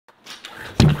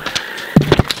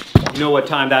know what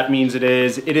time that means it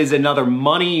is. It is another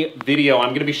money video.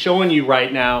 I'm gonna be showing you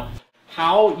right now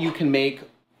how you can make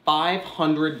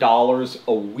 $500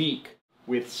 a week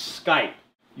with Skype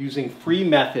using free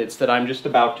methods that I'm just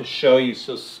about to show you.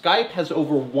 So Skype has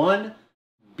over 1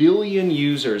 billion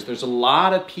users. There's a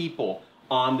lot of people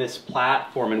on this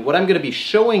platform, and what I'm gonna be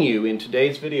showing you in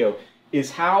today's video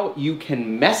is how you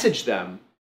can message them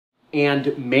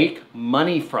and make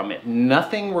money from it.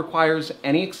 Nothing requires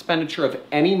any expenditure of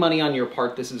any money on your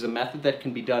part. This is a method that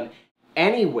can be done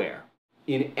anywhere,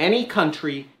 in any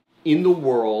country in the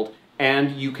world,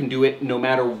 and you can do it no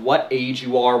matter what age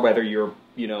you are, whether you're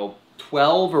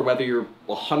 12 or whether you're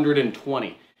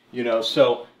 120.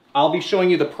 So I'll be showing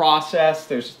you the process.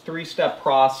 There's a 3-step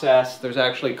process. There's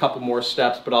actually a couple more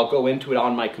steps, but I'll go into it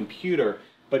on my computer.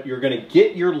 But you're gonna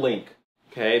get your link.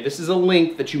 Okay, this is a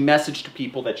link that you message to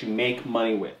people that you make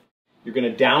money with. You're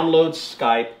going to download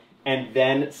Skype and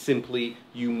then simply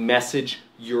you message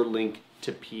your link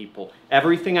to people.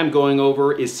 Everything I'm going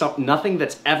over is nothing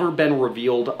that's ever been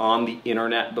revealed on the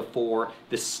internet before.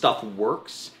 This stuff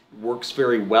works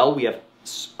very well. We have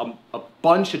a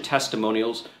bunch of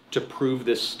testimonials to prove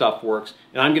this stuff works.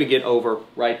 And I'm going to get over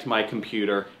right to my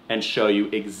computer and show you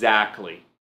exactly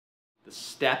the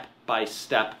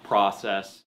step-by-step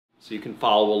process, so you can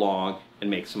follow along and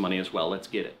make some money as well. Let's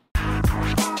get it.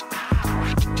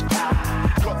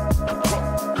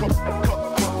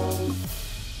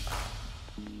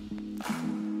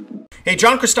 Hey,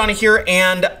 John Crestani here,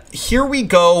 and here we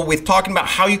go with talking about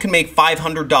how you can make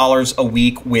 $500 a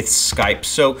week with Skype.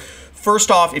 So first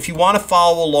off, if you want to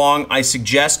follow along, I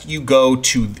suggest you go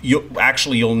to,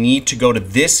 you'll need to go to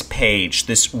this page,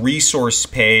 this resource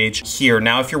page here.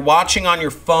 Now, if you're watching on your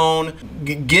phone,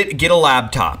 get a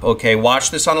laptop, okay?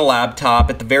 Watch this on a laptop.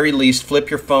 At the very least,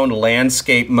 flip your phone to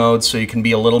landscape mode so you can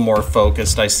be a little more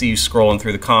focused. I see you scrolling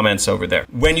through the comments over there.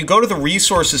 When you go to the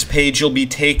resources page, you'll be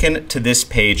taken to this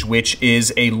page, which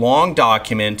is a long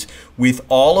document with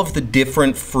all of the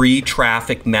different free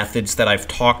traffic methods that I've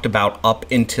talked about up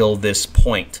until this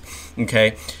point,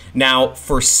 okay? Now,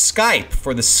 for Skype,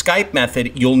 for the Skype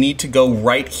method, you'll need to go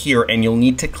right here and you'll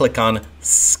need to click on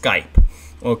Skype,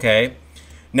 okay?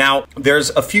 Now, there's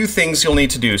a few things you'll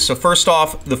need to do. So first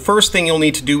off, the first thing you'll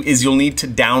need to do is you'll need to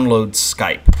download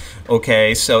Skype,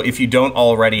 okay? So if you don't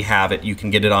already have it, you can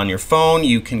get it on your phone.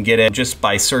 You can get it just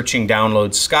by searching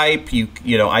download Skype.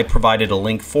 I provided a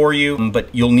link for you,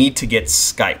 but you'll need to get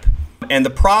Skype. And the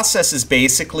process is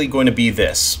basically going to be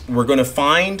this. We're going to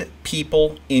find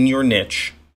people in your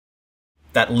niche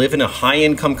that live in a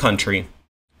high-income country.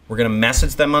 We're going to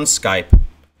message them on Skype.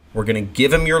 We're going to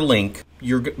give them your link.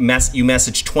 You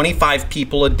message 25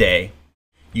 people a day.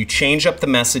 You change up the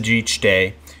message each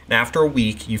day. And after a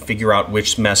week, you figure out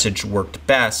which message worked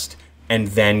best, and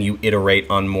then you iterate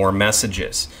on more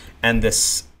messages. And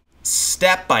this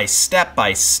step-by-step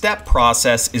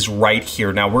process is right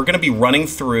here. Now, we're going to be running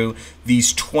through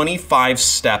these 25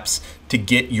 steps to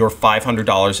get your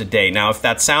 $500 a day. Now, if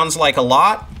that sounds like a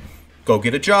lot, go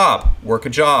get a job, work a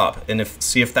job, and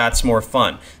see if that's more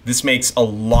fun. This makes a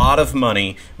lot of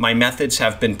money. My methods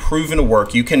have been proven to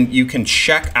work. You can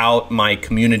check out my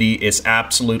community. It's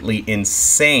absolutely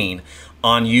insane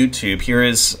on YouTube. Here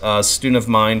is a student of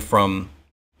mine from,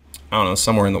 I don't know,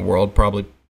 somewhere in the world, probably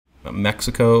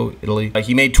Mexico, Italy.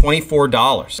 He made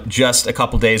 $24 just a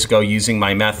couple days ago using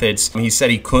my methods. He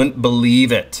said he couldn't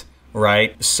believe it.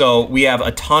 Right? So we have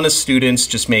a ton of students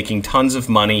just making tons of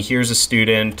money. Here's a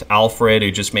student, Alfred,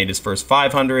 who just made his first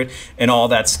 500 and all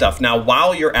that stuff. Now,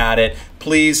 while you're at it,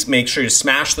 please make sure to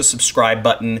smash the subscribe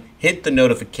button, hit the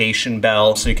notification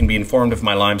bell so you can be informed of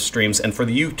my live streams. And for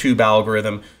the YouTube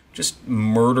algorithm, just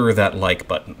murder that like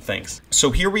button. Thanks.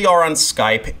 So here we are on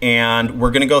Skype, and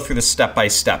we're going to go through the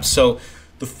step-by-step. So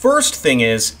the first thing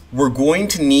is we're going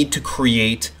to need to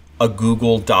create a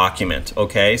Google document,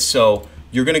 okay? So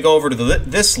you're going to go over to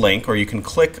this link, or you can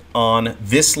click on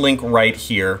this link right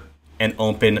here and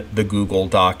open the Google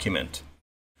document.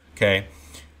 Okay.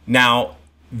 Now,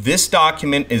 this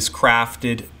document is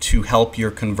crafted to help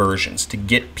your conversions, to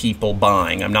get people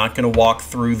buying. I'm not going to walk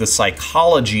through the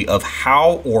psychology of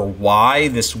how or why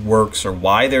this works or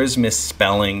why there's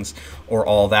misspellings or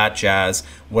all that jazz.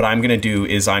 What I'm going to do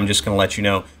is I'm just going to let you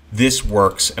know this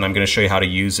works, and I'm going to show you how to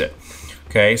use it.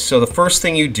 Okay. So the first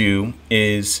thing you do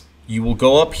is you will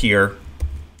go up here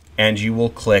and you will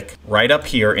click right up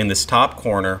here in this top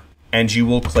corner and you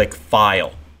will click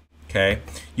File. Okay.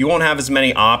 You won't have as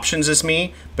many options as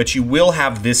me, but you will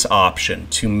have this option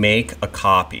to make a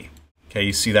copy. Okay.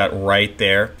 You see that right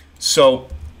there. So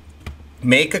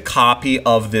make a copy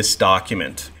of this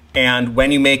document. And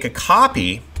when you make a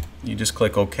copy, you just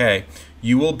click OK,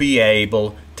 you will be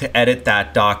able to edit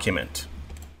that document.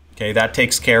 Okay, that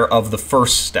takes care of the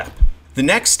first step. The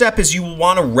next step is you will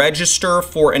want to register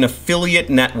for an affiliate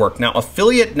network. Now,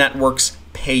 affiliate networks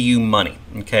pay you money.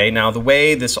 Okay, now the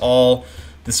way this all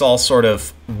sort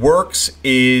of works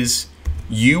is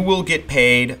you will get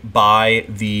paid by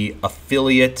the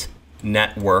affiliate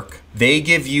network. They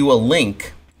give you a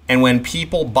link, and when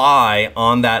people buy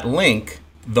on that link,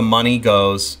 the money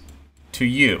goes to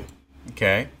you.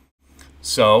 Okay,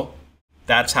 so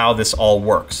that's how this all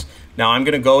works. Now I'm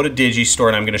going to go to Digistore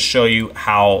and I'm going to show you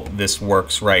how this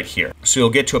works right here. So you'll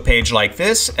get to a page like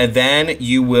this, and then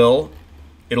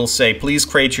it'll say, please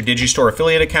create your Digistore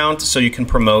affiliate account so you can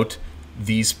promote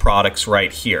these products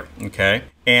right here, okay?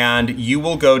 And you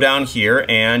will go down here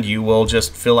and you will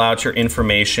just fill out your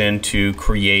information to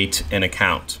create an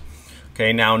account.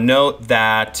 Okay, now note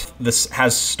that this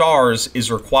has stars is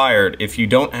required. If you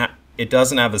don't have, it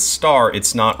doesn't have a star,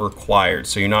 it's not required.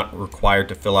 So you're not required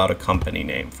to fill out a company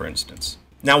name, for instance.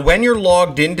 Now, when you're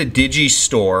logged into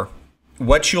Digistore,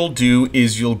 what you'll do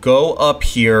is you'll go up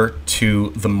here to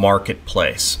the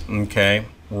marketplace, okay,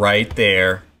 right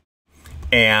there.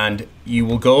 And you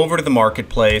will go over to the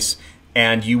marketplace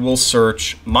and you will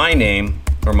search my name,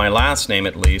 or my last name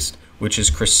at least, which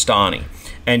is Crestani.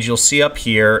 And you'll see up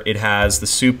here, it has the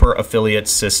Super Affiliate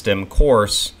System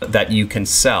course that you can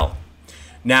sell.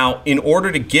 Now, in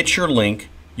order to get your link,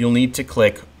 you'll need to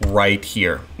click right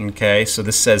here, okay? So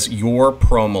this says your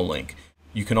promo link.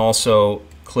 You can also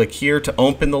click here to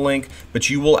open the link, but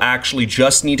you will actually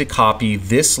just need to copy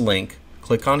this link,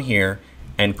 click on here,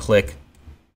 and click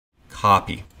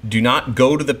copy. Do not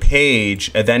go to the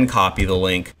page and then copy the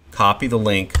link. Copy the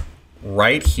link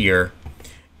right here,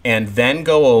 and then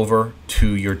go over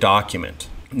to your document.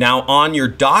 Now, on your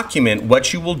document,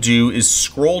 what you will do is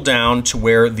scroll down to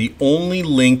where the only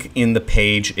link in the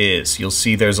page is. You'll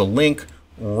see there's a link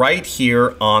right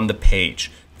here on the page.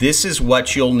 This is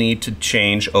what you'll need to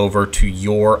change over to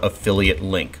your affiliate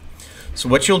link. So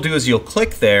what you'll do is you'll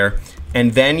click there,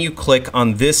 and then you click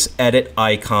on this edit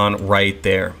icon right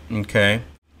there, okay?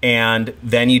 And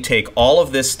then you take all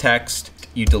of this text,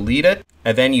 you delete it,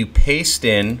 and then you paste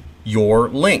in your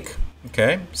link,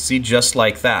 okay? See, just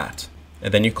like that.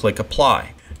 And then you click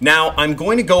apply. Now, I'm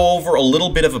going to go over a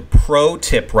little bit of a pro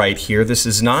tip right here. This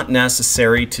is not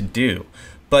necessary to do,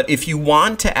 but if you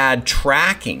want to add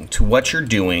tracking to what you're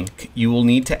doing, you will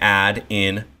need to add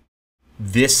in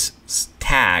this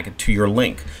tag to your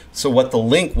link. So what the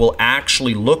link will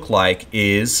actually look like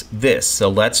is this. So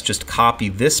let's just copy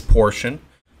this portion.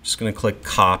 I'm just going to click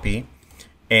copy,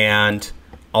 and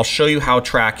I'll show you how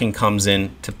tracking comes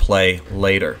into play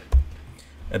later.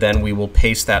 And then we will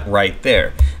paste that right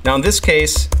there. Now in this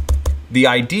case, the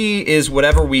ID is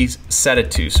whatever we set it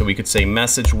to. So we could say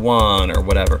message 1 or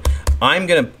whatever. I'm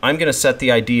gonna set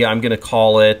the ID, I'm gonna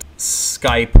call it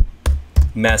Skype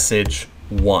message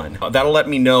 1. That'll let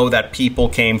me know that people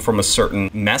came from a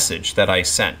certain message that I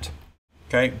sent.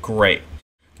 Okay, great.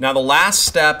 Now the last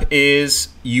step is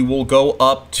you will go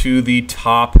up to the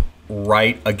top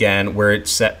right again where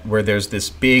there's this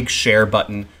big share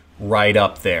button right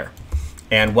up there.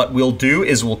 And what we'll do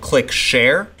is we'll click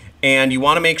share, and you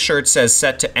want to make sure it says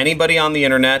set to anybody on the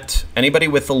internet, anybody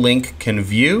with the link can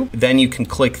view. Then you can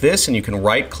click this and you can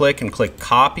right click and click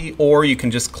copy, or you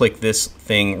can just click this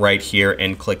thing right here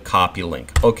and click copy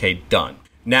link. Okay, done.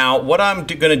 Now what I'm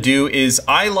gonna do is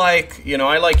I like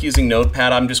using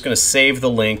Notepad. I'm just gonna save the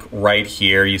link right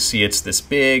here. You see it's this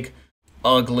big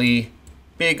ugly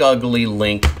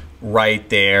link right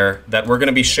there that we're going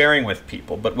to be sharing with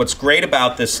people. But what's great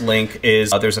about this link is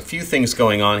there's a few things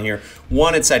going on here.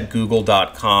 One, it's at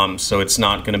google.com, so it's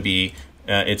not going to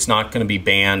be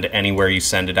banned anywhere you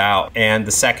send it out. And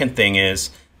the second thing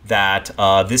is that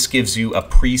this gives you a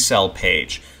pre-sell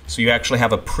page. So you actually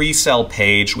have a pre-sell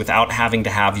page without having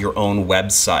to have your own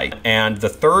website. And the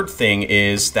third thing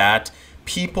is that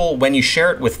people, when you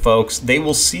share it with folks, they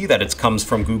will see that it comes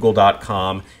from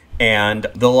google.com, and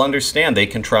they'll understand, they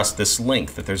can trust this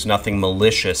link, that there's nothing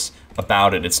malicious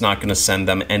about it. It's not going to send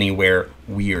them anywhere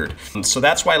weird. So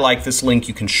that's why I like this link.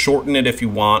 You can shorten it if you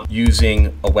want using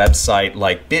a website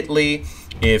like Bitly.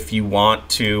 If you want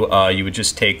to, you would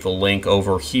just take the link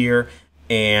over here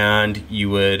and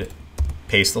you would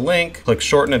paste the link, click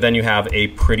shorten, and then you have a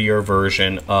prettier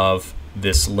version of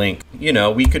this link. You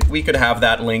know, we could have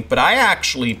that link, but I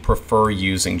actually prefer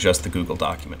using just the Google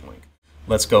document link.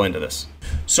 Let's go into this.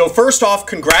 So first off,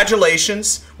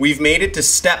 congratulations. We've made it to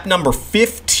step number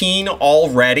 15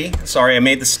 already. Sorry, I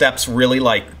made the steps really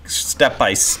like step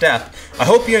by step. I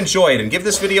hope you enjoyed, and give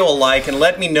this video a like and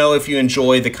let me know if you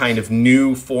enjoy the kind of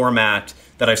new format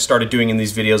that I've started doing in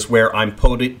these videos where I'm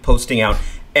posting out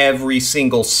every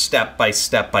single step by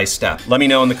step by step. Let me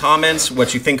know in the comments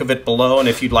what you think of it below and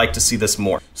if you'd like to see this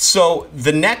more. So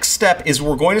the next step is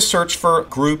we're going to search for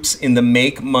groups in the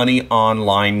Make Money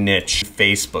Online niche,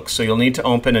 Facebook. So you'll need to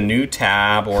open a new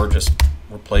tab or just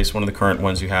replace one of the current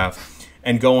ones you have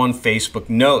and go on Facebook.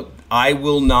 Note, I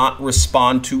will not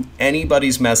respond to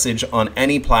anybody's message on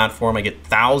any platform. I get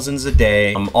thousands a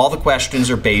day. All the questions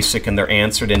are basic and they're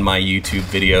answered in my YouTube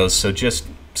videos. So just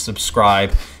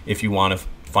subscribe if you want to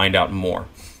find out more.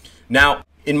 Now,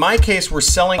 in my case, we're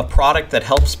selling a product that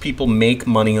helps people make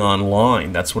money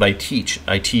online. That's what I teach.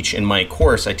 I teach in my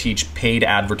course, I teach paid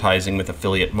advertising with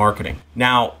affiliate marketing.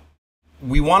 Now,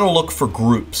 we want to look for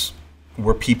groups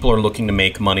where people are looking to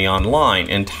make money online.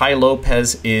 And Tai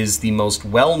Lopez is the most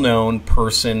well-known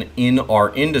person in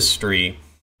our industry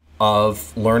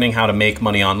of learning how to make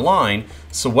money online.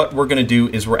 So what we're going to do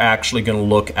is we're actually going to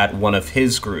look at one of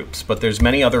his groups. But there's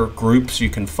many other groups you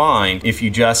can find if you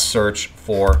just search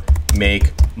for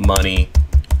Make Money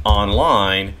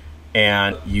Online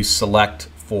and you select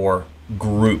for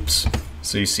groups.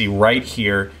 So you see right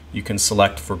here, you can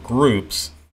select for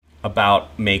groups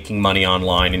about making money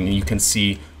online, and you can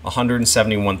see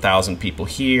 171,000 people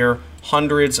here,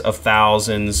 hundreds of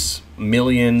thousands,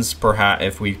 millions perhaps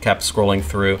if we kept scrolling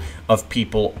through, of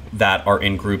people that are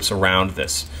in groups around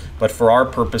this. But for our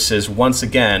purposes, once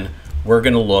again, we're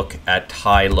going to look at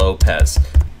Tai Lopez.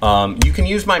 You can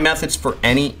use my methods for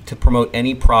to promote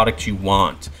any product you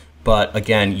want. But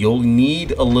again, you'll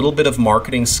need a little bit of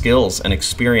marketing skills and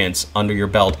experience under your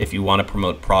belt if you want to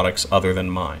promote products other than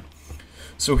mine.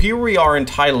 So here we are in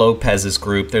Tai Lopez's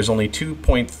group. There's only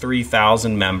 2.3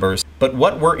 thousand members, but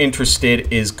what we're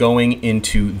interested is going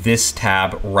into this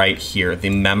tab right here, the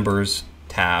members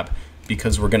tab,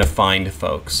 because we're going to find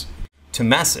folks to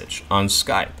message on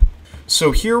Skype.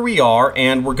 So here we are,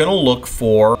 and we're going to look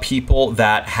for people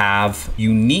that have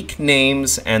unique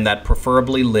names and that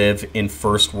preferably live in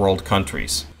first world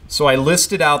countries. So I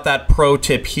listed out that pro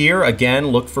tip here. Again,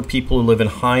 look for people who live in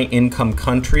high income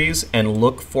countries and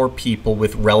look for people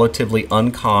with relatively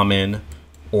uncommon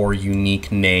or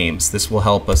unique names. This will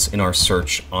help us in our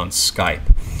search on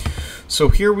Skype. So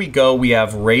here we go. We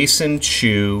have Racin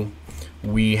Chu.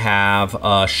 We have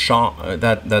Sean,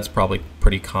 that's probably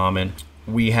pretty common.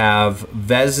 We have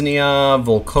Vesnia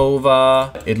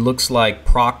Volkova. It looks like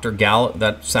Proctor Gall.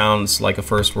 That sounds like a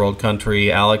first world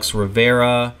country. Alex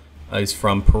Rivera is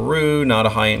from Peru, not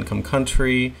a high-income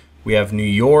country. We have New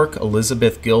York,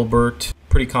 Elizabeth Gilbert,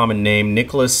 pretty common name.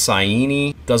 Nicholas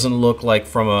Saini, doesn't look like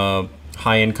from a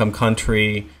high-income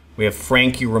country. We have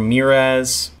Frankie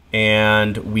Ramirez,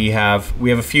 and we have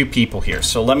a few people here.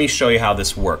 So let me show you how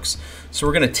this works. So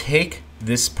we're going to take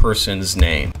this person's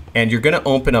name, and you're going to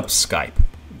open up Skype.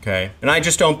 Okay, and I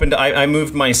just opened, I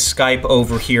moved my Skype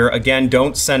over here. Again,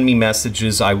 don't send me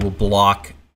messages. I will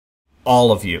block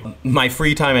all of you. My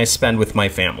free time I spend with my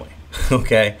family.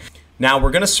 Okay, now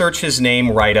we're going to search his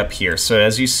name right up here. So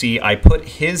as you see, I put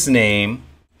his name,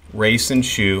 Racin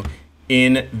Chu,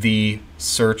 in the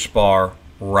search bar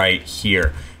right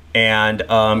here. And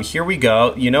here we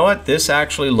go. You know what? This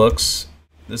actually looks,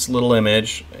 this little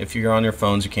image, if you're on your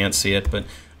phones, you can't see it, but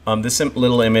this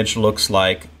little image looks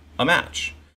like a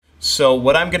match. So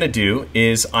what I'm going to do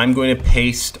is I'm going to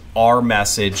paste our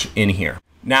message in here.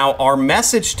 Now, our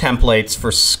message templates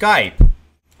for Skype,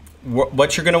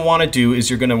 what you're going to want to do is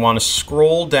you're going to want to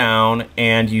scroll down,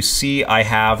 and you see I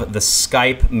have the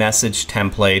Skype message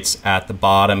templates at the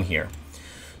bottom here.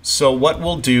 So what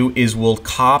we'll do is we'll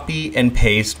copy and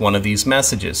paste one of these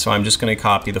messages. So I'm just going to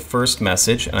copy the first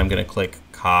message, and I'm going to click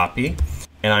copy,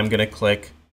 and I'm going to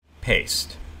click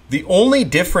paste. The only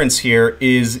difference here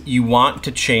is you want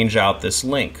to change out this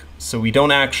link. So we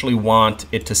don't actually want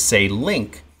it to say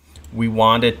link. We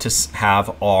want it to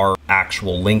have our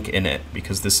actual link in it,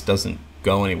 because this doesn't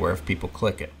go anywhere if people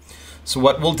click it. So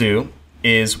what we'll do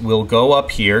is we'll go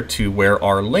up here to where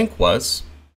our link was.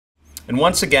 And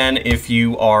once again, if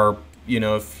you are, I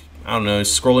don't know,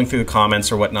 scrolling through the comments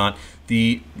or whatnot,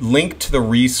 the link to the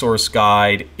resource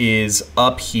guide is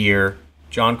up here,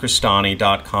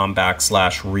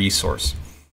 johncrestani.com/resource.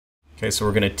 Okay, so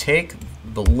we're going to take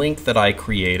the link that I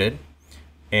created,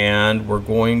 and we're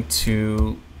going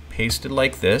to paste it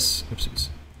like this. Oopsies,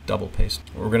 double paste.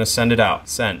 We're going to send it out.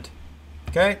 Send.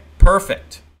 Okay,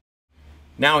 perfect.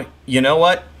 Now, you know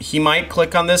what? He might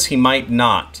click on this, he might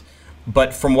not.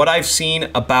 But from what I've seen,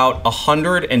 about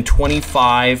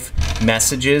 125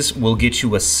 messages will get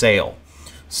you a sale.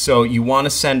 So you want to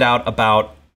send out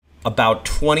about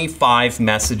 25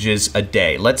 messages a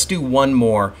day. Let's do one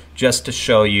more just to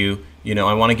show you You know,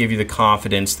 I want to give you the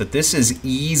confidence that this is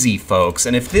easy, folks.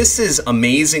 And if this is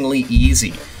amazingly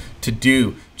easy to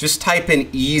do, just type in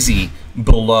easy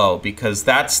below, because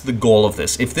that's the goal of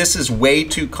this. If this is way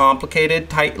too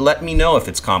complicated, let me know if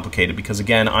it's complicated, because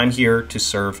again, I'm here to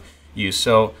serve you.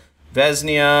 So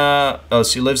Vesnia, oh,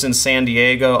 she lives in San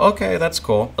Diego. Okay, that's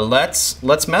cool.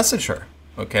 Let's message her.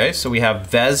 Okay, so we have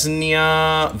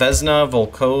Vesna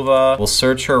Volkova. We'll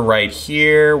search her right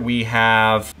here. We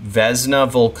have Vesna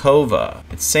Volkova.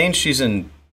 It's saying she's in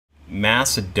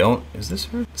Macedonia. Is this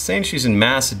her? It's saying she's in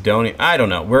Macedonia. I don't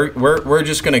know. We're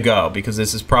just gonna go because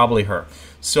this is probably her.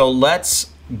 So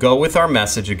let's go with our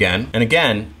message again. And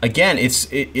again,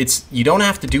 it's you don't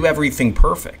have to do everything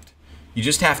perfect. You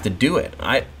just have to do it.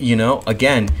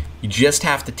 Again, you just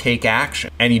have to take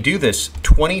action. And you do this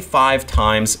 25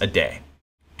 times a day.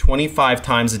 25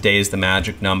 times a day is the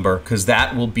magic number, because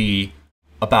that will be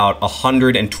about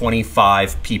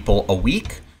 125 people a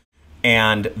week,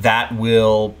 and that's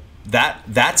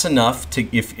enough to,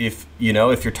 if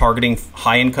you're targeting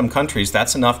high income countries,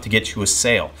 that's enough to get you a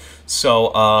sale.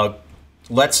 So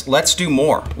let's do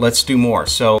more. Let's do more.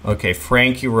 So okay,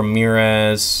 Frankie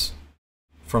Ramirez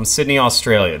from Sydney,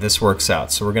 Australia. This works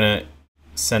out. So we're gonna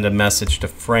send a message to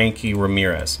Frankie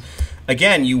Ramirez.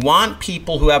 Again, you want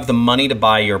people who have the money to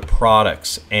buy your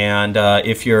products, and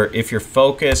if you're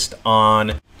focused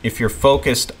on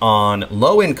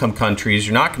low-income countries,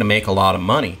 you're not going to make a lot of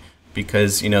money,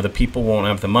 because the people won't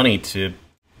have the money to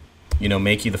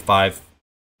make you the $500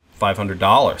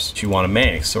 that you want to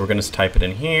make. So we're going to type it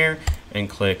in here and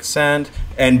click send,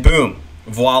 and boom,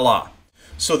 voila.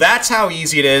 So that's how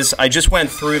easy it is. I just went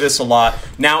through this a lot.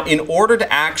 Now, in order to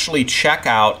actually check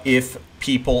out if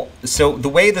people, so the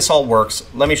way this all works,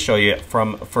 let me show you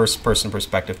from a first person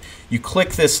perspective. You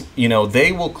click this,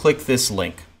 they will click this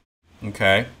link,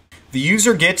 okay? The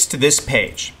user gets to this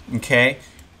page, okay?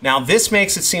 Now this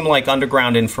makes it seem like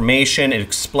underground information. It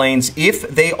explains if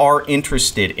they are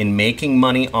interested in making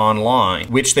money online,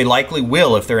 which they likely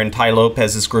will if they're in Tai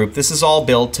Lopez's group. This is all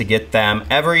built to get them,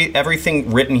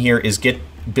 everything written here is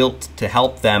built to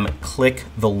help them click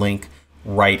the link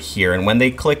right here. And when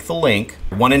they click the link,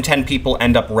 1 in 10 people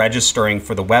end up registering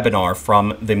for the webinar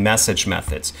from the message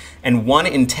methods. And 1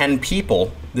 in 10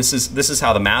 people, this is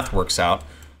how the math works out.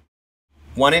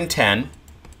 1 in 10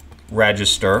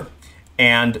 register,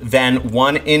 and then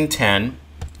 1 in 10,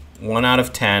 1 out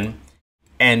of 10,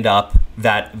 end up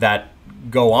that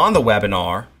go on the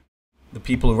webinar. The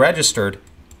people who registered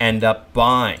end up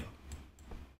buying.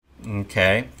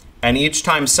 Okay? And each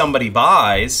time somebody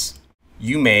buys,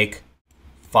 you make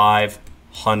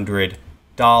 $500,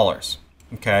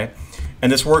 okay? And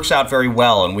this works out very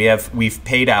well, and we've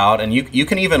paid out, and you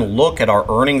can even look at our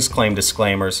earnings claim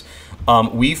disclaimers.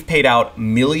 We've paid out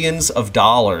millions of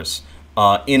dollars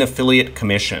in affiliate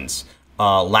commissions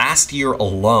last year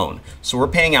alone. So we're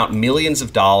paying out millions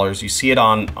of dollars. You see it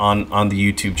on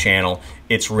the YouTube channel.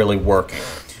 It's really working.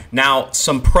 Now,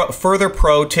 some further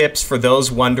pro tips for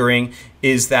those wondering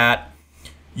is that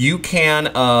you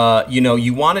can,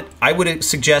 I would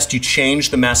suggest you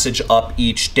change the message up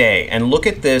each day and look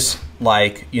at this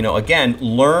like, again,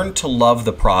 learn to love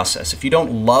the process. If you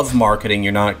don't love marketing,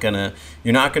 you're not gonna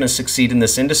succeed in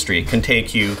this industry. It can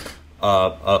take you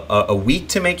a week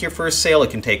to make your first sale.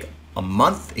 It can take a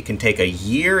month. It can take a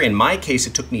year. In my case,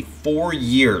 it took me 4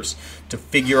 years to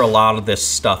figure a lot of this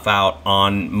stuff out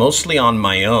mostly on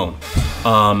my own.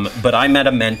 But I met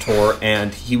a mentor,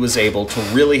 and he was able to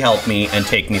really help me and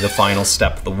take me the final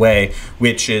step of the way,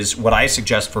 which is what I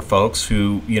suggest for folks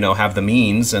who have the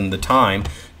means and the time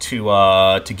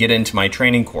to get into my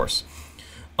training course.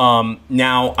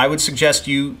 Now, I would suggest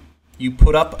you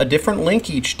put up a different link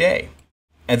each day,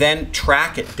 and then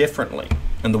track it differently.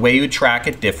 And the way you track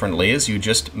it differently is you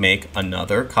just make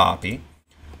another copy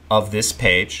of this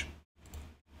page,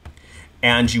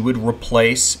 and you would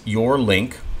replace your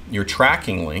link, your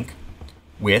tracking link,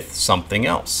 with something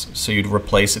else. So you'd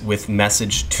replace it with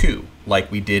message 2,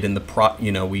 like we did in the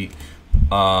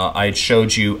I had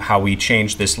showed you how we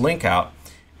changed this link out,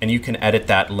 and you can edit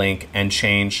that link and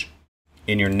change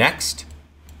in your next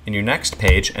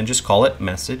page and just call it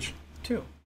message 2.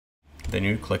 Then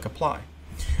you click apply.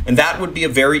 And that would be a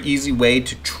very easy way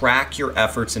to track your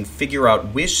efforts and figure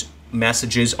out which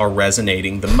messages are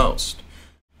resonating the most,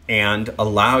 and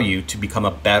allow you to become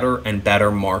a better and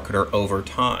better marketer over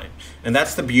time. And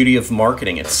that's the beauty of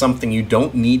marketing. It's something you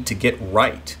don't need to get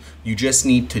right. You just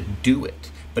need to do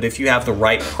it. But if you have the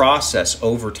right process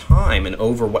over time and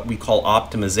over what we call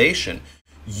optimization,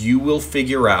 you will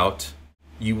figure out,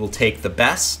 you will take the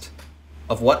best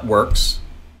of what works,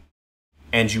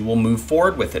 and you will move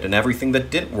forward with it. And everything that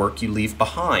didn't work, you leave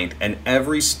behind. And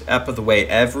every step of the way,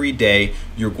 every day,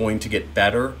 you're going to get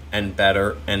better and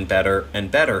better and better and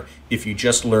better if you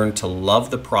just learn to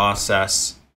love the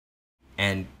process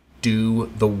and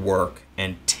do the work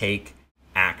and take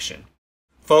action.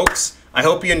 Folks, I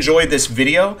hope you enjoyed this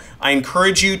video. I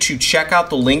encourage you to check out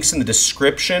the links in the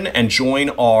description and join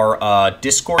our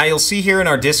Discord. Now, you'll see here in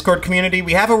our Discord community,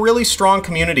 we have a really strong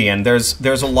community, and there's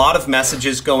a lot of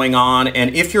messages going on.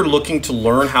 And if you're looking to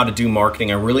learn how to do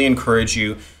marketing, I really encourage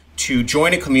you to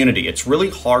join a community. It's really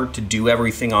hard to do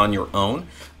everything on your own,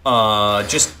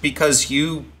 just because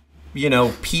you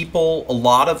know, people, a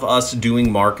lot of us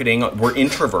doing marketing, we're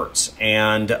introverts,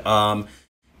 and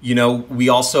you know, we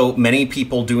also, many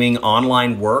people doing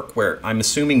online work where I'm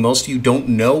assuming most of you don't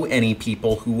know any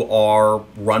people who are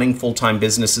running full-time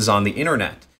businesses on the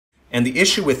internet. And the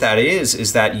issue with that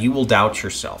is that you will doubt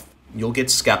yourself. You'll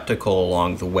get skeptical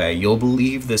along the way. You'll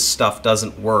believe this stuff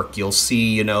doesn't work. You'll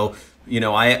see, you know,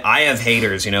 I have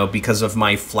haters, you know, because of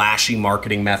my flashy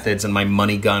marketing methods and my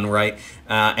money gun, right?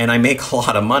 And I make a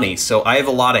lot of money, so I have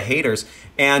a lot of haters.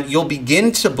 And you'll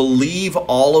begin to believe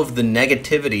all of the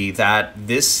negativity that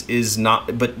this is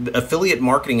not, but affiliate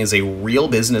marketing is a real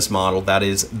business model that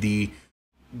is the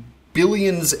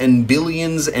billions and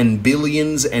billions and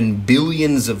billions and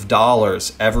billions of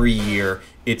dollars every year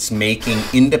it's making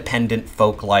independent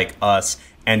folk like us,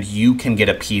 and you can get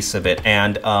a piece of it.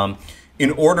 And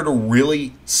in order to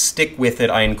really stick with it,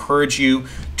 I encourage you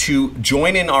to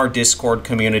join in our Discord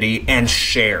community and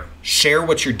share. Share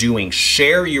what you're doing.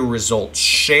 Share your results.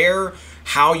 Share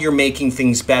how you're making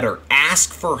things better.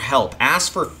 Ask for help.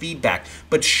 Ask for feedback.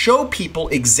 But show people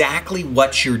exactly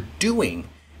what you're doing.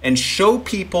 And show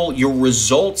people your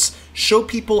results. Show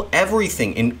people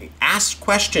everything. And ask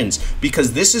questions,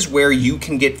 because this is where you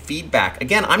can get feedback.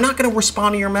 Again, I'm not going to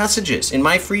respond to your messages. In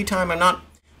my free time, I'm not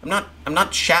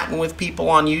chatting with people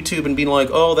on YouTube and being like,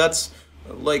 oh, that's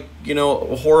like, you know,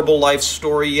 a horrible life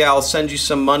story. Yeah, I'll send you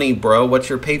some money, bro. What's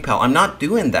your PayPal? I'm not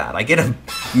doing that. I get a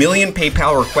million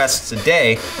PayPal requests a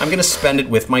day. I'm going to spend it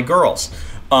with my girls.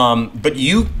 But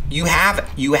you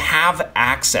have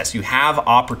access. You have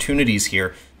opportunities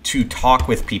here to talk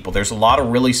with people. There's a lot of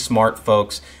really smart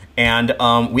folks, and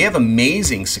we have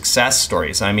amazing success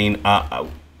stories. I mean,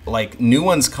 like, new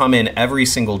ones come in every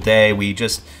single day. We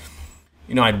just,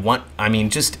 you know,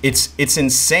 it's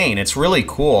insane. It's really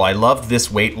cool. I loved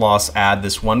this weight loss ad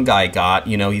this one guy got.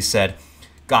 You know, he said,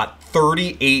 got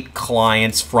 38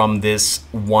 clients from this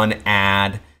one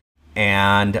ad,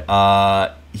 and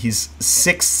he's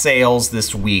 6 sales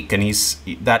this week, and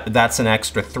that's an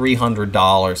extra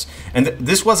 $300. And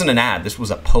this wasn't an ad. This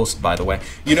was a post, by the way.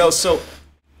 You know, so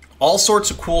all sorts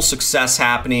of cool success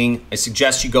happening. I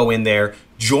suggest you go in there,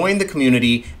 join the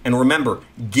community, and remember,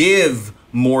 give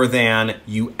more than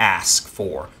you ask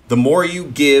for. The more you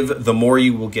give, the more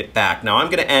you will get back. Now, I'm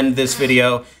going to end this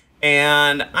video,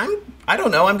 and I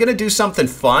don't know, I'm going to do something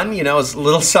fun, you know, it's a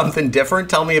little something different.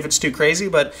 Tell me if it's too crazy,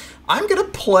 but I'm going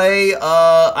to play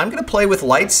with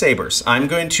lightsabers. I'm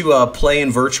going to play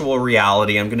in virtual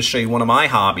reality. I'm going to show you one of my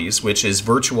hobbies, which is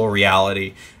virtual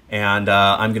reality, and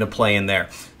I'm going to play in there.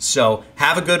 So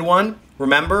have a good one.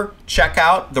 Remember, check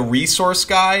out the resource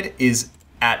guide is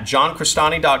at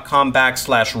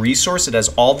johncrestani.com/resource. It has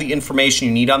all the information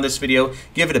you need on this video.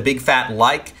 Give it a big fat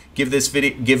like.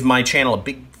 Give my channel a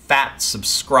big fat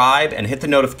subscribe, and hit the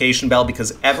notification bell,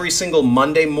 because every single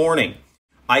Monday morning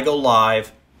I go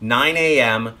live 9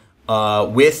 a.m.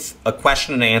 With a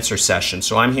question and answer session.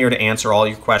 So I'm here to answer all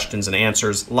your questions and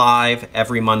answers live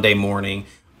every Monday morning.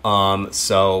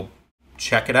 So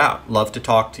check it out. Love to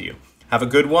talk to you. Have a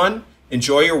good one.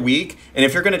 Enjoy your week. And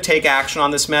if you're going to take action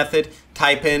on this method,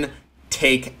 type in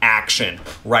 "take action"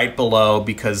 right below,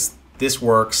 because this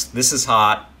works. This is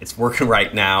hot. It's working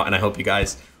right now. And I hope you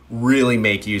guys really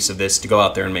make use of this to go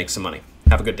out there and make some money.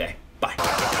 Have a good day. Bye.